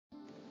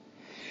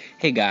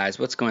Hey guys,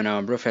 what's going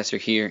on? Professor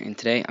here, and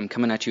today I'm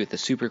coming at you with a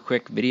super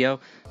quick video.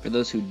 For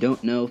those who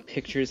don't know,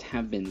 pictures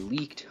have been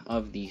leaked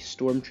of the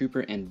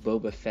Stormtrooper and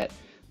Boba Fett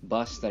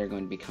busts that are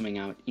going to be coming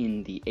out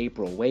in the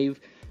April wave.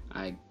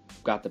 I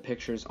got the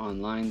pictures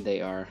online. They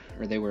were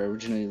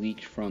originally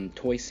leaked from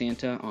Toy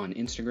Santa on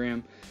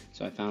Instagram,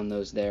 so I found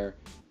those there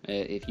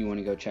if you want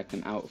to go check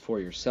them out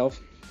for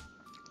yourself.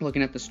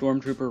 Looking at the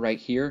Stormtrooper right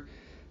here,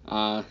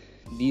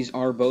 these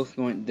are both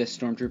this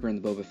Stormtrooper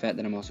and the Boba Fett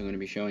that I'm also going to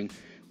be showing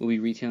will be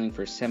retailing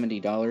for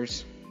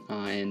 $70,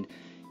 and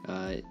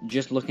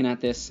just looking at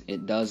this,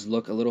 it does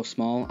look a little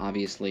small.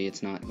 Obviously,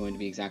 it's not going to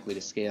be exactly to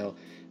scale.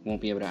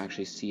 Won't be able to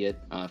actually see it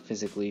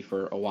physically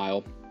for a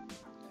while.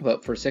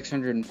 But for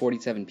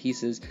 647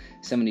 pieces,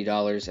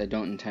 $70, I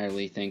don't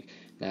entirely think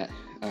that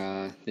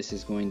this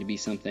is going to be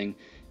something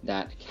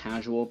that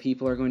casual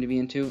people are going to be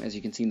into. As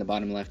you can see in the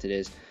bottom left, it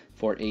is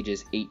for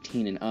ages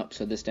 18 and up,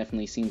 so this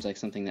definitely seems like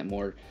something that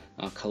more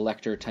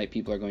collector type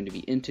people are going to be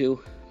into.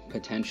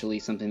 Potentially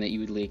something that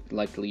you would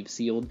like to leave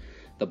sealed.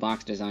 The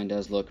box design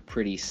does look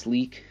pretty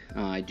sleek.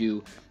 I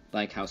do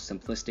like how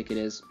simplistic it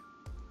is.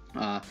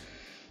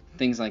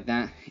 Things like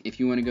that. If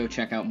you want to go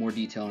check out more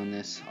detail on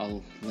this,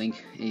 I'll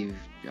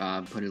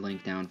put a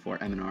link down for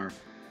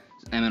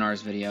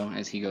M&R's video,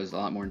 as he goes a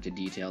lot more into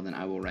detail than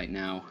I will right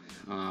now.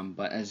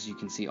 But as you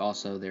can see,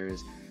 also there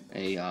is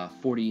a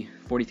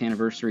 40th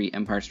anniversary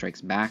Empire Strikes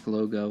Back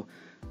logo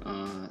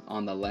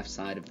on the left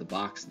side of the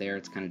box there.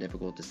 It's kind of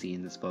difficult to see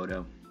in this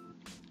photo.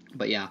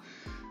 But yeah,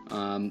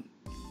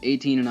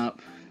 18 and up,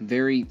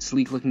 very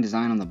sleek looking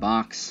design on the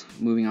box.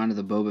 Moving on to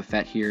the Boba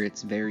Fett here,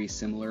 it's very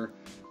similar.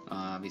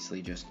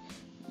 Obviously just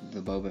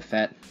the Boba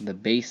Fett, the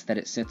base that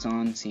it sits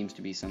on seems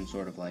to be some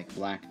sort of like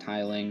black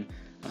tiling.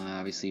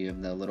 Obviously you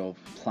have the little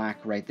plaque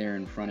right there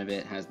in front of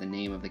it, has the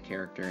name of the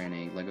character and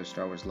a Lego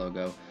Star Wars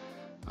logo.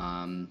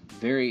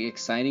 Very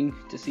exciting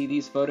to see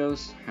these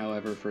photos.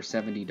 However, for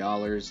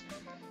 $70,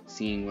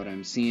 seeing what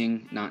I'm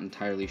seeing, not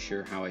entirely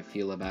sure how I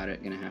feel about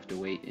it. Gonna have to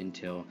wait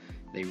until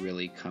they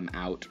really come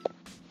out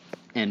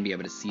and be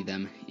able to see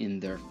them in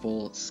their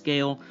full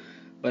scale.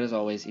 But as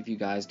always, if you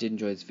guys did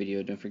enjoy this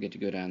video, don't forget to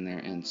go down there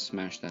and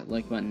smash that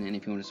like button. And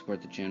if you want to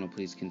support the channel,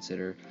 please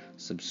consider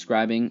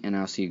subscribing. And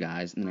I'll see you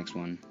guys in the next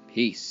one.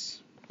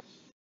 Peace.